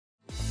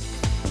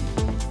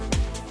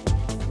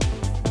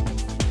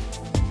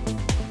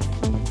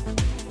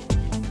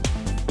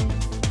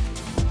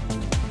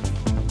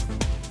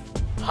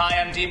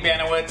I'm Dean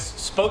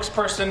Banowetz,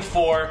 spokesperson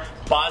for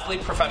BOSLEY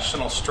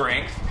Professional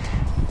Strength.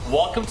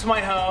 Welcome to my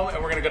home,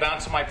 and we're going to go down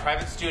to my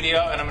private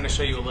studio and I'm going to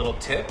show you a little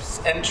tips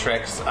and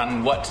tricks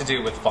on what to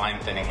do with fine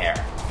thinning hair.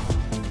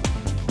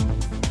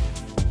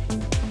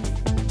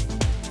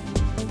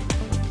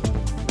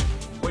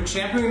 When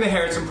shampooing the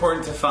hair, it's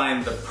important to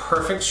find the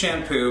perfect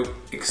shampoo,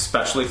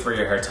 especially for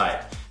your hair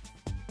type.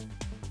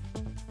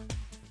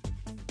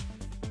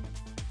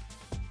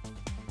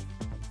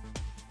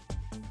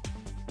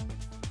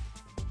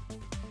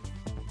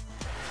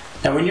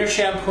 Now when you're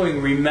shampooing,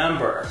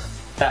 remember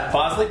that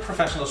BOSLEY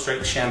Professional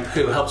Strength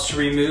shampoo helps to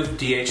remove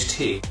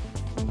DHT.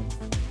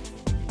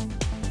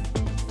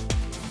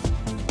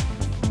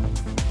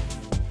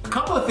 A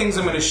couple of things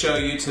I'm going to show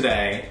you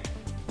today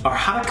are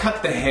how to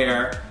cut the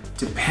hair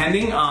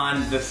depending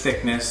on the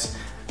thickness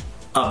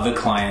of the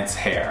client's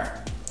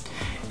hair.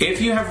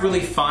 If you have really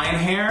fine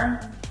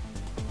hair,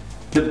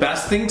 the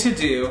best thing to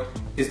do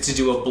is to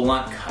do a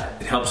blunt cut.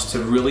 It helps to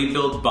really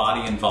build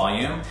body and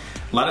volume.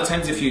 A lot of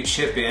times if you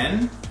chip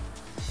in,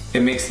 it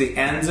makes the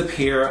ends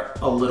appear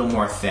a little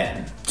more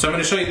thin. So I'm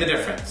going to show you the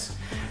difference.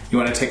 You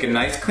want to take a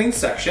nice clean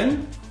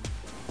section.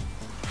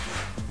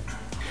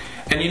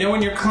 And you know,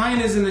 when your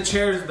client is in the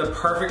chair, is the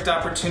perfect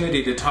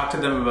opportunity to talk to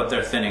them about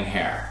their thinning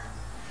hair.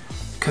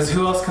 Because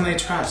who else can they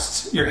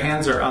trust? Your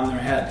hands are on their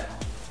head.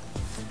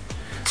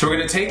 So we're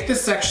going to take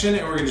this section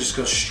and we're going to just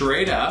go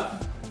straight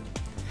up.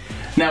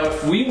 Now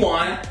if we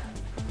want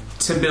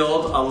to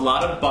build a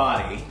lot of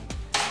body,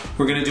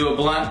 we're going to do a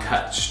blunt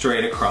cut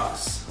straight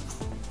across.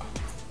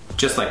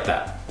 Just like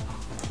that.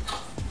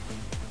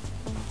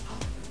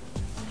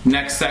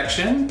 Next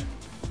section.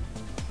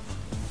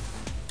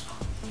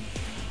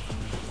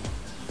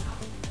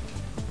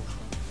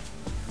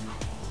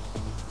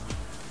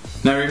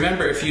 Now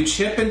remember, if you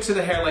chip into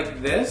the hair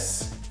like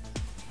this,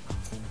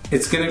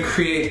 it's going to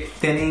create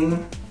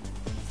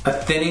a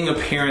thinning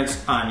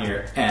appearance on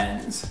your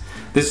ends.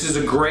 This is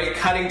a great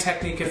cutting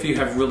technique if you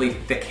have really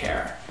thick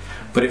hair.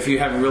 But if you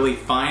have really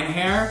fine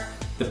hair,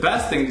 the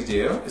best thing to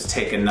do is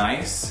take a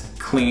nice,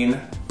 clean,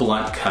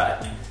 blunt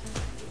cut.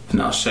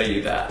 And I'll show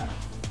you that.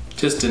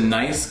 Just a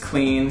nice,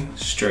 clean,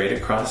 straight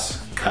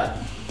across cut.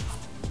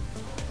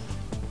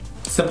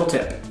 Simple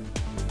tip.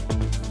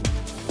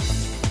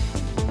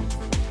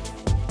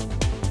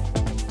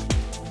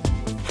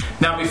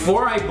 Now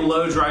before I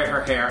blow dry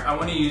her hair, I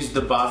want to use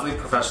the BOSLEY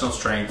Professional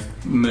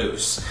Strength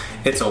Mousse.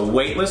 It's a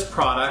weightless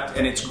product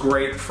and it's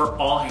great for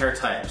all hair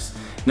types.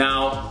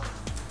 Now,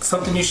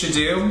 something you should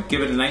do,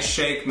 give it a nice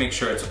shake, make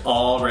sure it's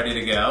all ready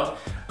to go.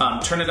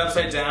 Turn it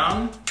upside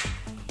down,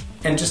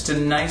 and just a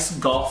nice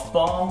golf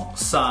ball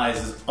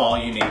size is all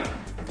you need.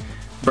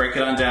 Break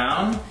it on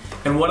down,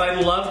 and what I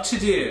love to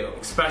do,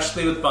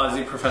 especially with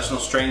BOSLEY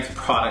Professional Strength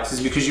products,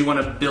 is because you want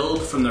to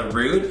build from the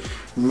root,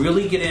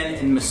 really get in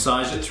and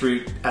massage it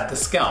through at the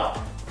scalp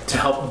to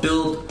help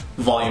build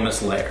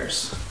voluminous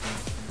layers.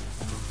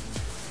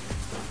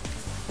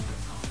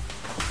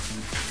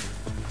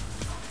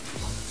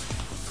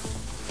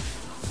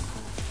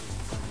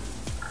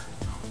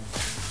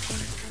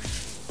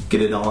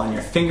 Get it all on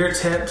your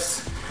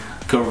fingertips.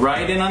 Go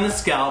right in on the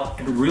scalp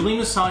and really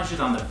massage it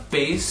on the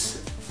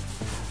base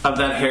of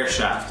that hair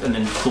shaft and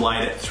then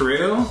glide it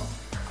through.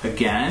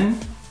 Again,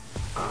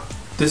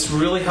 this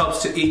really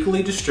helps to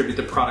equally distribute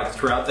the product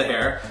throughout the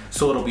hair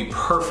so it'll be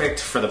perfect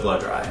for the blow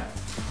dry.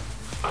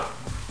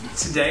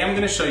 Today I'm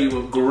going to show you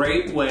a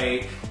great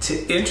way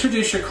to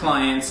introduce your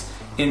clients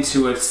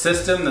into a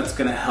system that's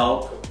going to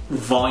help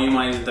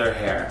volumize their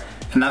hair.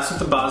 And that's with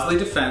the BOSLEY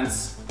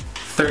Defense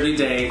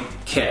 30-Day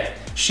Kit.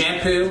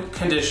 Shampoo,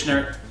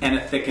 conditioner, and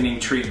a thickening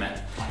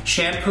treatment.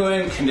 Shampoo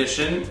and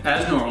condition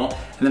as normal,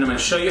 and then I'm going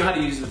to show you how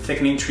to use the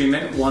thickening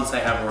treatment once I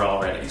have her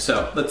all ready.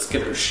 So let's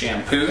get her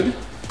shampooed.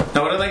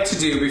 Now what I like to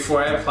do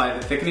before I apply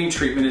the thickening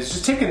treatment is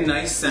just take a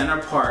nice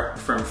center part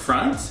from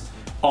front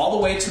all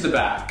the way to the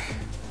back.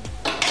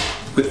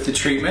 With the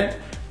treatment,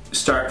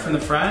 start from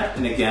the front,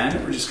 and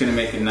again, we're just going to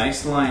make a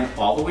nice line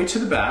all the way to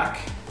the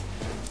back.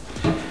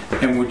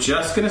 And we're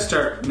just going to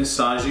start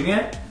massaging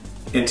it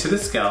into the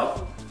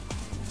scalp.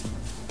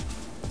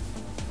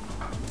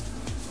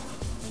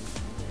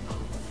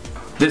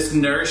 This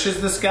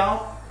nourishes the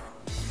scalp,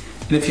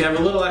 and if you have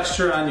a little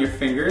extra on your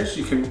fingers,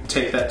 you can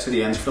take that to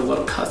the ends for a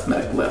little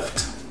cosmetic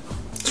lift.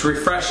 It's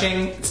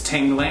refreshing, it's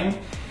tingling,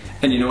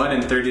 and you know what,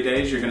 in 30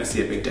 days you're going to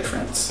see a big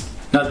difference.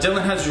 Now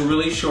Dylan has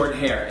really short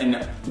hair, and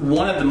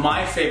one of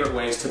my favorite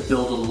ways to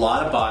build a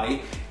lot of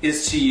body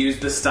is to use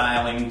the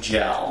styling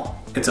gel.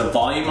 It's a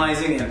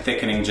volumizing and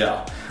thickening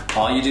gel.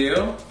 All you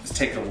do is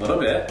take a little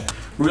bit,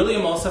 really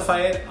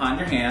emulsify it on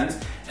your hands,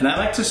 and I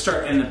like to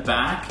start in the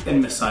back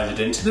and massage it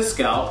into the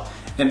scalp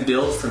and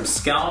build from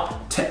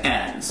scalp to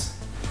ends.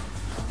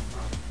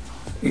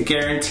 It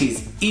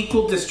guarantees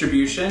equal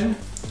distribution.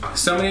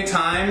 So many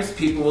times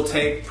people will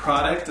take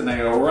product and they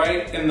go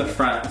right in the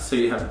front, so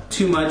you have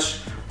too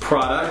much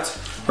product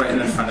right in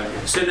the front of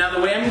you. So now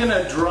the way I'm going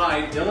to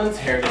dry Dylan's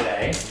hair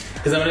today,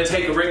 is I'm gonna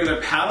take a regular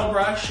paddle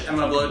brush and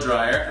my blow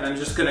dryer, and I'm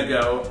just gonna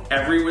go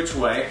every which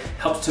way.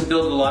 Helps to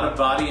build a lot of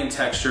body and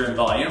texture and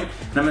volume.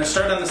 And I'm gonna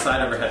start on the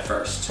side of her head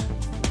first.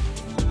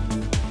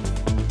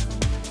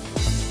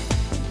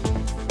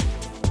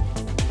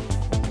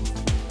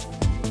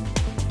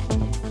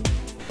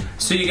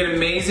 So you get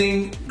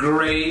amazing,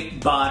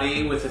 great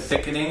body with a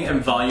thickening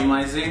and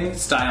volumizing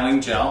styling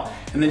gel.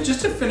 And then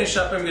just to finish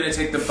up, I'm gonna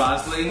take the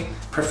BOSLEY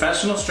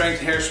Professional Strength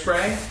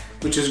Hairspray,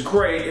 which is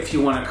great if you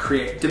wanna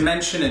create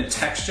dimension and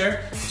texture.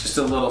 Just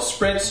a little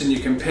spritz, and you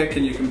can pick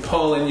and you can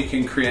pull and you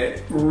can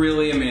create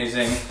really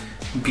amazing,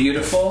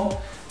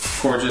 beautiful,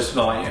 gorgeous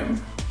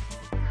volume.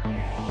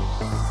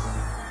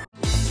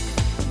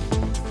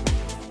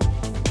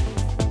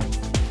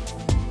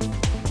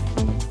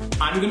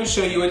 I'm gonna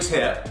show you a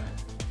tip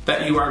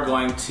that you are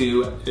going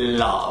to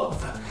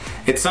love.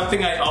 It's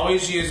something I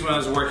always used when I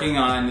was working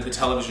on the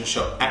television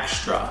show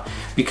Extra,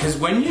 because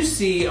when you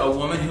see a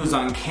woman who's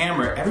on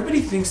camera, everybody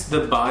thinks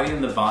the body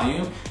and the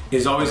volume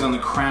is always on the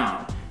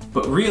crown,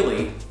 but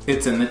really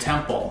it's in the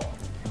temple.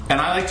 And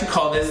I like to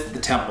call this the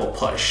temple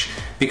push,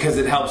 because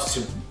it helps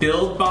to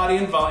build body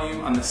and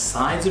volume on the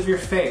sides of your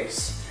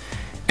face.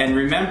 And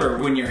remember,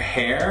 when your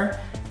hair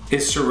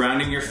is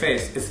surrounding your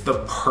face, it's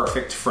the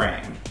perfect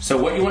frame.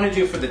 So what you want to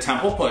do for the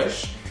temple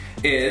push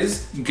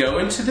is go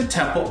into the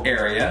temple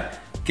area,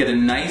 get a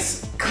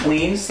nice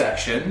clean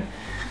section,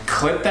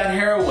 clip that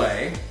hair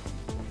away.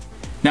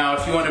 Now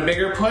if you want a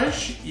bigger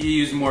push, you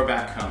use more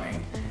back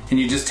combing. And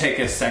you just take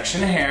a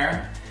section of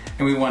hair,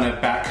 and we want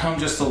to back comb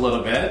just a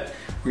little bit.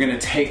 We're going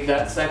to take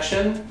that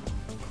section,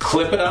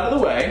 clip it out of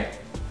the way,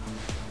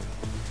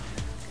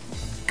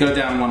 go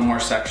down one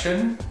more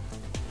section,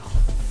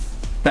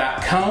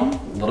 back comb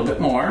a little bit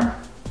more.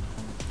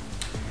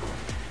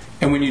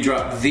 And when you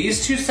drop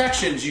these two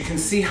sections, you can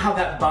see how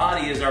that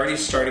body is already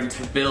starting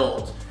to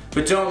build.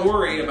 But don't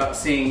worry about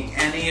seeing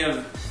any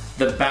of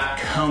the back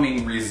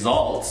combing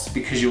results,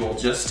 because you will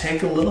just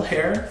take a little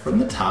hair from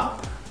the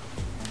top,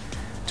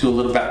 do a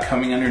little back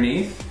combing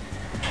underneath,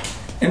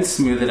 and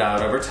smooth it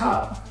out over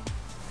top.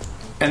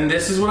 And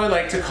this is what I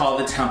like to call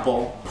the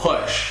temple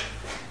push.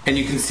 And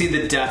you can see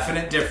the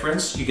definite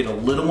difference. You get a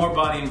little more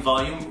body and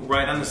volume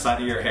right on the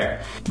side of your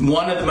hair.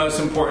 One of the most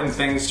important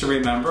things to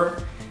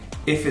remember,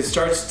 if it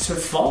starts to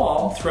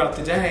fall throughout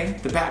the day,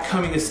 the back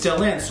combing is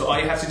still in. So all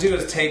you have to do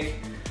is take,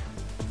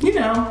 you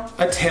know,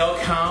 a tail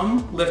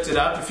comb, lift it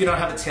up. If you don't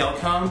have a tail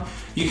comb,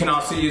 you can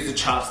also use a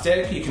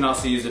chopstick. You can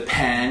also use a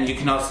pen. You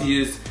can also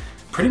use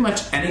pretty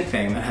much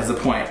anything that has a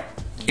point.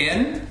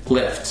 In,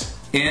 lift,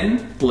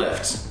 in,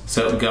 lift.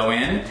 So go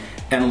in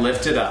and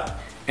lift it up.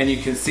 And you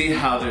can see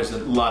how there's a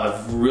lot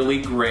of really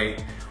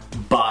great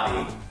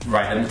body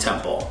right in the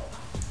temple.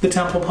 The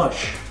temple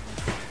push.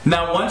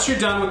 Now once you're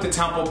done with the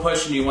temple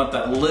push and you want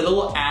that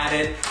little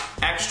added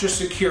extra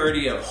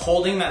security of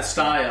holding that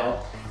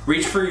style,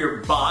 reach for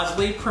your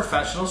BOSLEY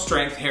Professional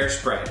Strength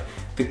Hairspray.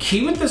 The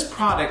key with this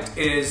product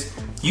is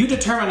you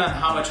determine on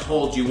how much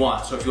hold you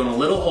want. So if you want a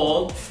little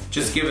hold,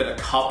 just give it a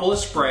couple of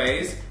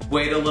sprays,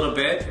 wait a little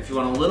bit. If you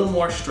want a little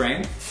more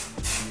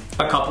strength,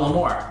 a couple of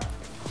more.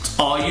 It's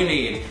all you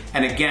need.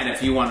 And again,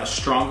 if you want a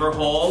stronger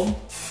hold,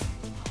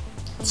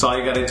 that's all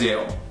you gotta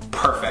do.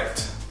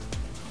 Perfect.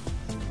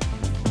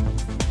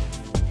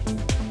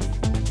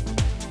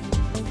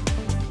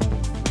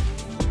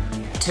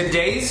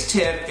 Today's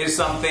tip is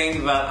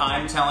something that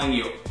I'm telling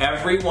you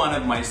every one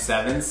of my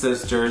 7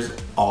 sisters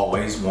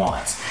always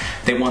wants.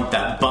 They want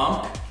that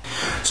bump.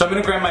 So I'm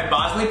gonna grab my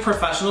BOSLEY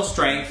Professional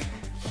Strength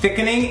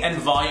Thickening and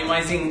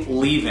Volumizing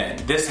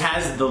Leave-In. This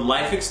has the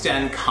Life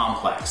Extend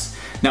Complex.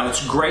 Now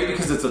it's great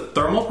because it's a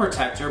thermal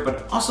protector, but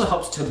it also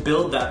helps to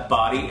build that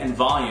body and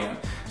volume.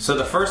 So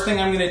the first thing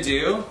I'm gonna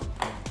do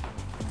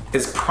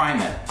is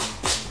prime it.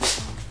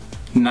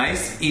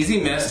 Nice,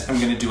 easy mist. I'm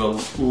gonna do a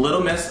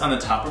little mist on the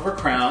top of her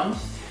crown.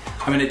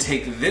 I'm gonna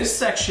take this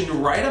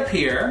section right up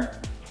here,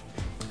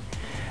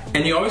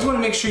 and you always wanna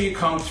make sure you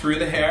comb through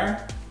the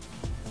hair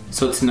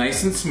so it's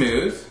nice and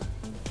smooth.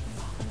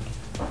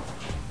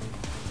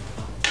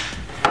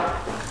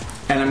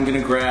 And I'm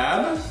gonna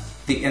grab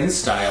the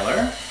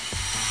InStyler,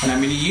 and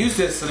I'm gonna use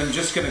this and I'm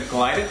just gonna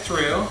glide it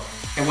through.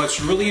 And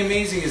what's really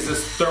amazing is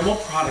this thermal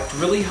product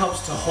really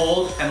helps to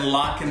hold and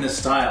lock in the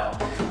style.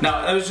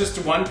 Now that was just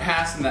one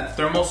pass in that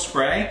thermal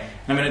spray.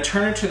 I'm gonna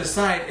turn it to the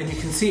side and you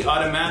can see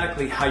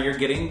automatically how you're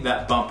getting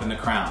that bump in the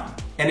crown.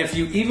 And if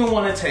you even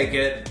wanna take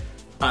it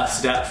a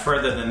step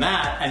further than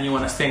that and you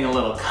wanna sing a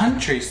little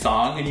country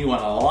song and you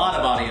want a lot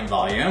of body and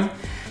volume,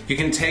 you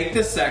can take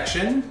this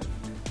section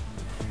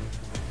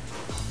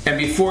and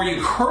before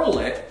you curl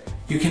it,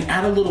 you can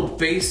add a little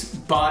base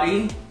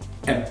body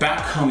and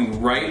back combing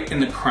right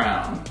in the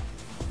crown.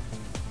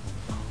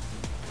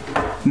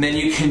 And then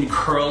you can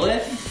curl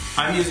it.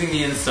 I'm using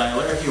the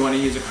InStyler. If you want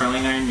to use a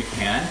curling iron, you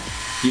can.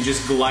 You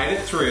just glide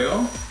it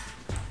through.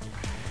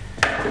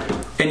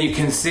 And you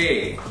can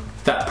see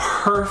that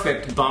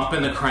perfect bump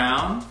in the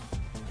crown.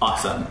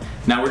 Awesome.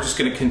 Now we're just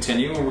going to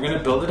continue and we're going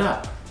to build it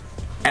up.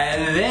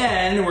 And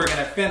then we're going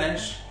to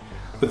finish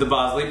with the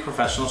BOSLEY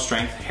Professional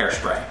Strength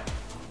Hairspray.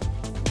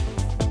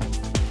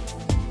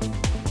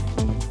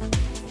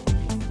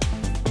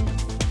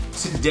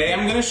 Today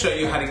I'm gonna show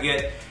you how to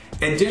get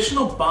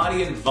additional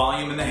body and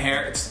volume in the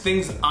hair. It's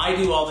things I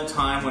do all the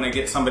time when I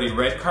get somebody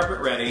red carpet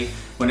ready,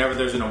 whenever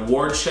there's an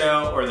award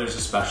show or there's a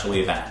special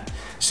event.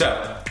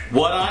 So,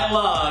 what I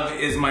love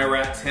is my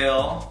rat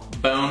tail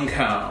bone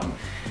comb.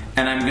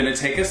 And I'm gonna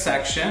take a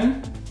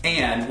section,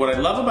 and what I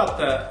love about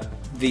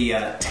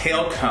the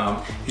tail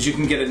comb is you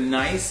can get a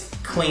nice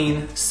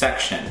clean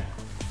section.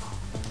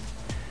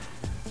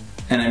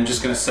 And I'm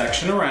just gonna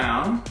section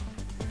around.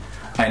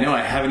 I know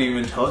I haven't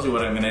even told you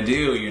what I'm gonna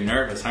do. You're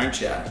nervous, aren't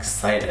you?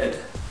 Excited.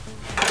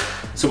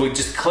 So we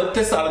just clip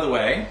this out of the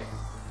way.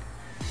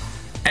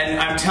 And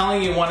I'm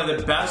telling you, one of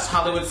the best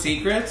Hollywood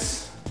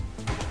secrets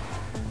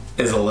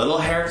is a little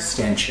hair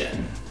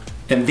extension.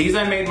 And these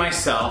I made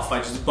myself. I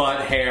just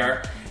bought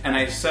hair and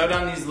I sewed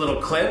on these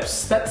little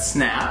clips that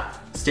snap.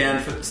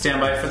 Stand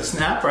by for the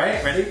snap,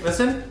 right? Ready?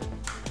 Listen.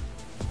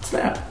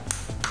 Snap.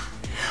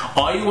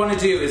 All you want to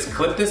do is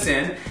clip this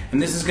in,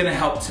 and this is going to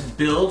help to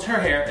build her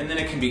hair, and then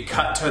it can be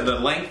cut to the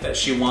length that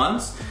she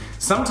wants.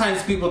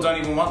 Sometimes people don't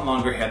even want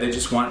longer hair, they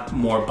just want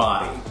more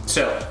body.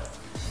 So,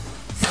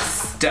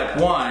 step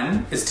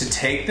one is to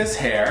take this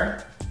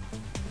hair,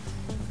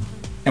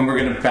 and we're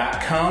going to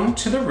back comb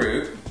to the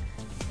root,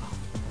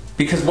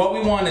 because what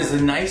we want is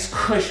a nice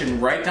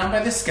cushion right down by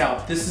the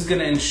scalp. This is going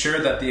to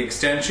ensure that the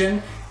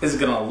extension is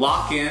going to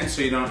lock in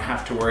so you don't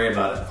have to worry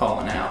about it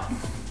falling out.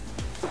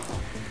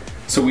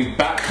 So we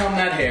back comb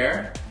that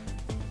hair,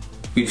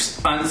 we've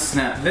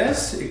unsnapped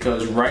this, it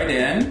goes right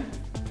in,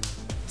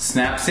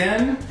 snaps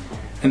in,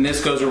 and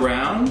this goes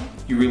around.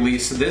 You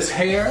release this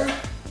hair,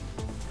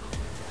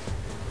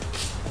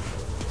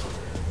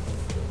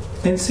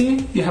 and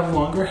see, you have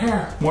longer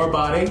hair, more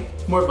body,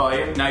 more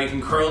volume. Now you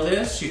can curl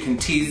this, you can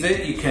tease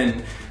it, you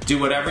can do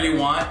whatever you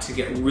want to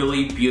get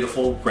really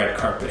beautiful red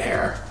carpet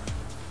hair.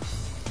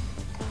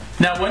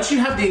 Now once you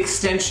have the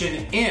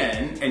extension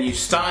in and you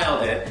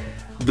styled it,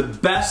 the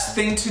best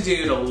thing to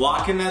do to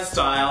lock in that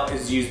style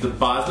is use the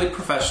BOSLEY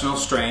Professional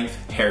Strength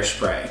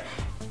Hairspray.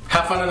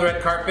 Have fun on the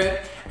red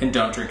carpet and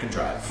don't drink and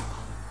drive.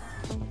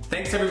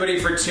 Thanks everybody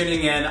for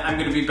tuning in. I'm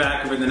going to be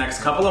back over the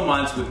next couple of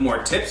months with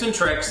more tips and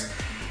tricks.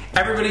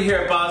 Everybody here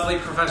at BOSLEY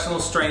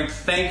Professional Strength,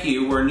 thank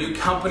you. We're a new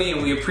company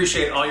and we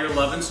appreciate all your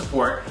love and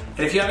support.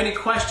 And if you have any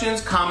questions,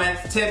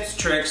 comments, tips,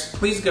 tricks,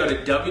 please go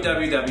to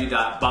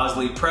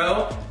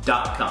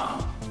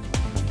www.bosleypro.com.